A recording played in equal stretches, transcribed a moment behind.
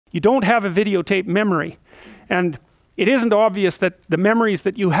You don't have a videotape memory. And it isn't obvious that the memories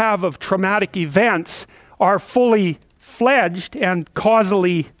that you have of traumatic events are fully fledged and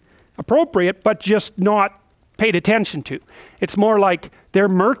causally appropriate, but just not paid attention to. It's more like they're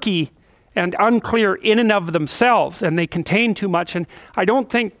murky and unclear in and of themselves, and they contain too much. And I don't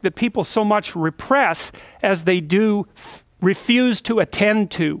think that people so much repress as they do refuse to attend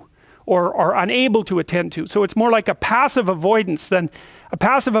to, or are unable to attend to. So it's more like a passive avoidance than a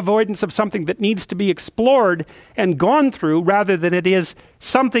passive avoidance of something that needs to be explored and gone through, rather than it is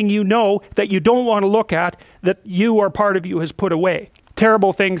something you know that you don't want to look at, that you or part of you has put away.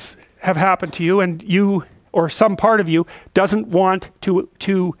 Terrible things have happened to you, and you or some part of you doesn't want to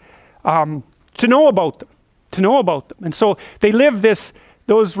know about them, And so they live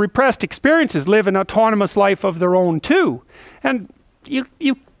those repressed experiences live an autonomous life of their own too. And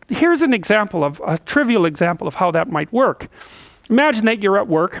here's an example of a trivial example of how that might work. Imagine that you're at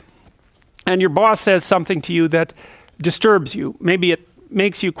work and your boss says something to you that disturbs you. Maybe it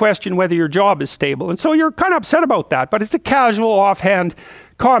makes you question whether your job is stable. And so you're kind of upset about that, but it's a casual offhand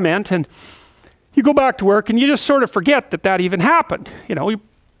comment, and you go back to work and you just sort of forget that even happened. You know,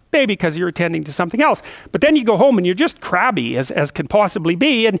 maybe because you're attending to something else. But then you go home and you're just crabby as can possibly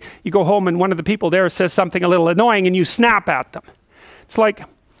be, and you go home and one of the people there says something a little annoying and you snap at them. It's like,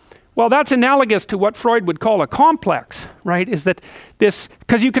 well, that's analogous to what Freud would call a complex, right? Is that this,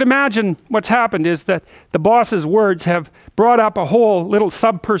 because you can imagine what's happened is that the boss's words have brought up a whole little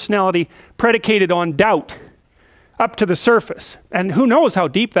sub-personality predicated on doubt up to the surface. And who knows how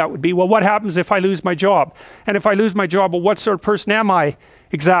deep that would be. Well, what happens if I lose my job? And if I lose my job, well, what sort of person am I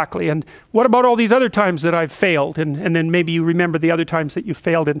exactly? And what about all these other times that I've failed? And then maybe you remember the other times that you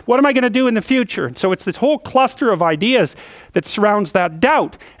failed. And what am I going to do in the future? And so it's this whole cluster of ideas that surrounds that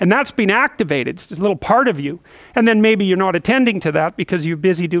doubt. And that's been activated. It's a little part of you. And then maybe you're not attending to that because you're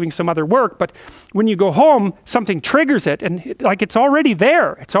busy doing some other work. But when you go home, something triggers it. And it's already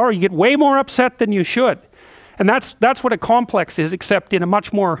there. You get way more upset than you should. And that's what a complex is, except in a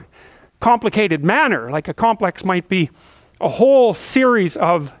much more complicated manner. Like a complex might be a whole series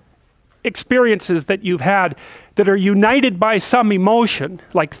of experiences that you've had that are united by some emotion,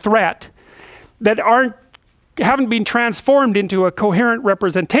 like threat, that haven't been transformed into a coherent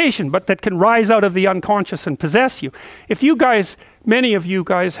representation, but that can rise out of the unconscious and possess you. If you guys, many of you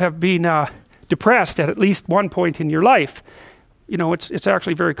guys have been depressed at least one point in your life, you know, it's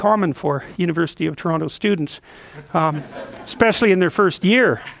actually very common for University of Toronto students, especially in their first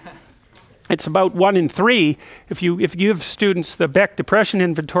year. It's about 1 in 3. If you give students the Beck Depression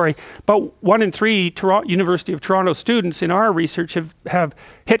Inventory, about 1 in 3 University of Toronto students in our research have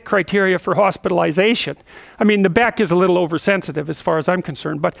hit criteria for hospitalization. I mean, the Beck is a little oversensitive as far as I'm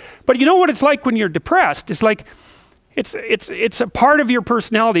concerned, but you know what it's like when you're depressed? It's like it's a part of your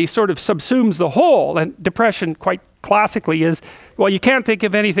personality sort of subsumes the whole. And depression, quite classically, is, well, you can't think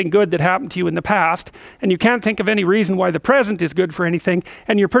of anything good that happened to you in the past, and you can't think of any reason why the present is good for anything,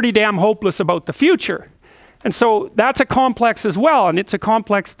 and you're pretty damn hopeless about the future. And so that's a complex as well, and it's a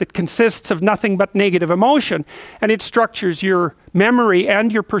complex that consists of nothing but negative emotion, and it structures your memory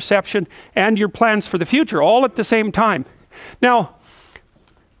and your perception and your plans for the future all at the same time. Now,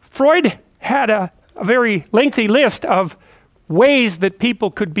 Freud had a very lengthy list of ways that people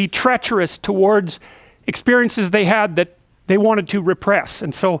could be treacherous towards experiences they had that they wanted to repress.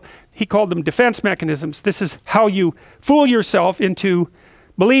 And so he called them defense mechanisms. This is how you fool yourself into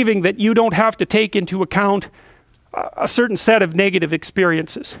believing that you don't have to take into account a certain set of negative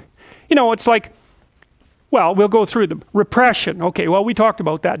experiences. You know, it's like, well, we'll go through them. Repression. Okay, well, we talked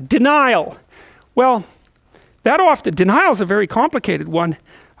about that. Denial. Well, denial is a very complicated one.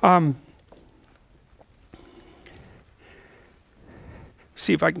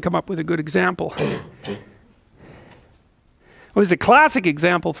 See if I can come up with a good example. Well, there's a classic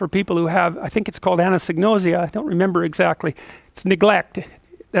example for people who have, I think it's called anosognosia. I don't remember exactly. It's neglect.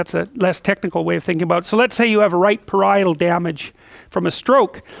 That's a less technical way of thinking about it. So let's say you have a right parietal damage from a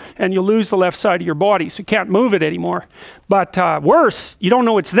stroke, and you'll lose the left side of your body, so you can't move it anymore. But worse, you don't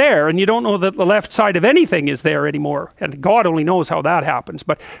know it's there, and you don't know that the left side of anything is there anymore. And God only knows how that happens.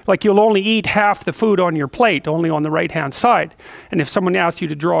 But like, you'll only eat half the food on your plate, only on the right-hand side. And if someone asks you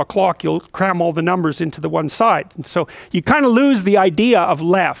to draw a clock, you'll cram all the numbers into the one side. And so you kind of lose the idea of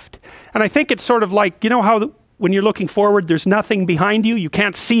left. And I think it's sort of like, you know how when you're looking forward, there's nothing behind you. You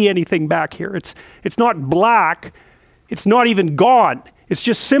can't see anything back here. It's not black. It's not even gone. It's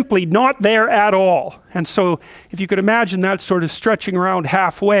just simply not there at all. And so if you could imagine that sort of stretching around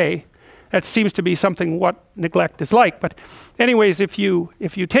halfway, That seems to be something what neglect is like. But anyways, if you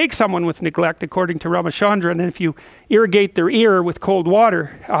take someone with neglect, according to Ramachandran, and if you irrigate their ear with cold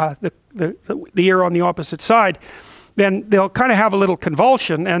water, the ear on the opposite side, then they'll kind of have a little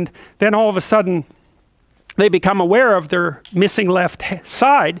convulsion, and then all of a sudden they become aware of their missing left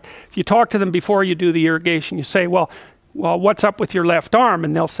side. If you talk to them before you do the irrigation, you say, well, what's up with your left arm?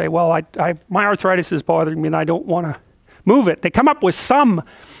 And they'll say, well, my arthritis is bothering me and I don't want to move it. They come up with something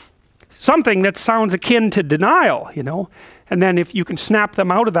that sounds akin to denial, you know. And then if you can snap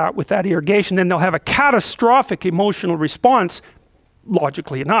them out of that with that irrigation, then they'll have a catastrophic emotional response,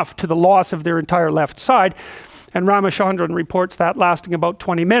 logically enough, to the loss of their entire left side. And Ramachandran reports that lasting about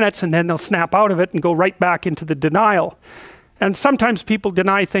 20 minutes, and then they'll snap out of it and go right back into the denial. And sometimes people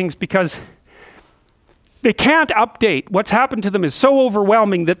deny things because they can't update. What's happened to them is so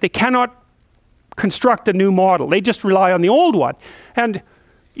overwhelming that they cannot construct a new model. They just rely on the old one. And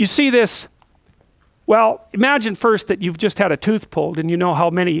you see this, well, imagine first that you've just had a tooth pulled and you know how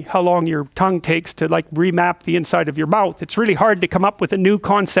long your tongue takes to like remap the inside of your mouth. It's really hard to come up with a new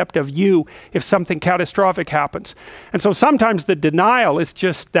concept of you if something catastrophic happens. And so sometimes the denial is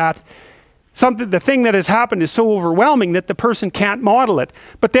just that the thing that has happened is so overwhelming that the person can't model it.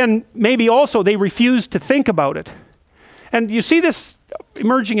 But then maybe also they refuse to think about it. And you see this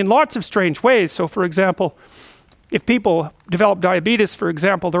emerging in lots of strange ways. So for example, if people develop diabetes, for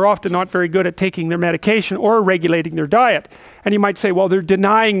example, they're often not very good at taking their medication or regulating their diet. And you might say, well, they're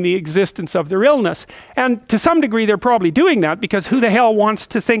denying the existence of their illness. And to some degree, they're probably doing that because who the hell wants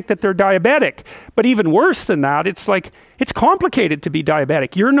to think that they're diabetic? But even worse than that, it's like, it's complicated to be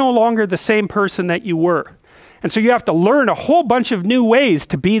diabetic. You're no longer the same person that you were. And so you have to learn a whole bunch of new ways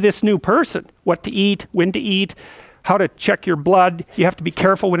to be this new person. What to eat, when to eat, how to check your blood. You have to be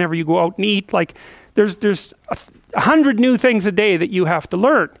careful whenever you go out and eat. Like, there's 100 new things a day that you have to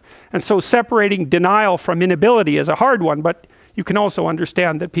learn. And so separating denial from inability is a hard one, but you can also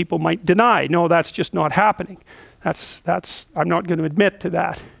understand that people might deny, no, that's just not happening. I'm not going to admit to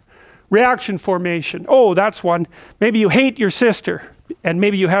that. Reaction formation, oh, that's one. Maybe you hate your sister, and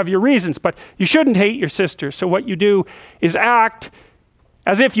maybe you have your reasons, but you shouldn't hate your sister. So what you do is act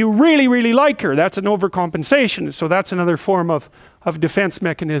as if you really, really like her. That's an overcompensation. So that's another form of defense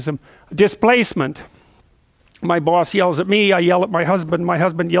mechanism. Displacement. My boss yells at me, I yell at my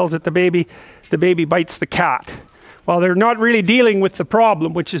husband yells at the baby bites the cat. Well, they're not really dealing with the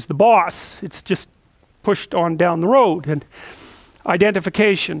problem, which is the boss. It's just pushed on down the road. And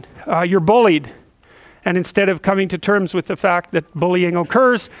identification. You're bullied. And instead of coming to terms with the fact that bullying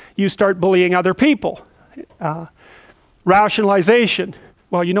occurs, you start bullying other people. Rationalization.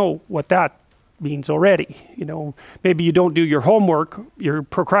 Well, you know what that means already. You know, maybe you don't do your homework, you're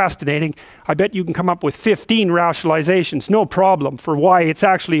procrastinating. I bet you can come up with 15 rationalizations, no problem, for why it's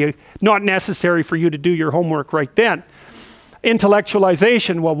actually not necessary for you to do your homework right then.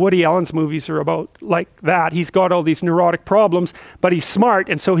 Intellectualization, well, Woody Allen's movies are about like that. He's got all these neurotic problems, but he's smart,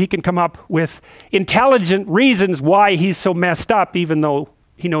 and so he can come up with intelligent reasons why he's so messed up, even though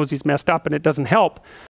he knows he's messed up and it doesn't help.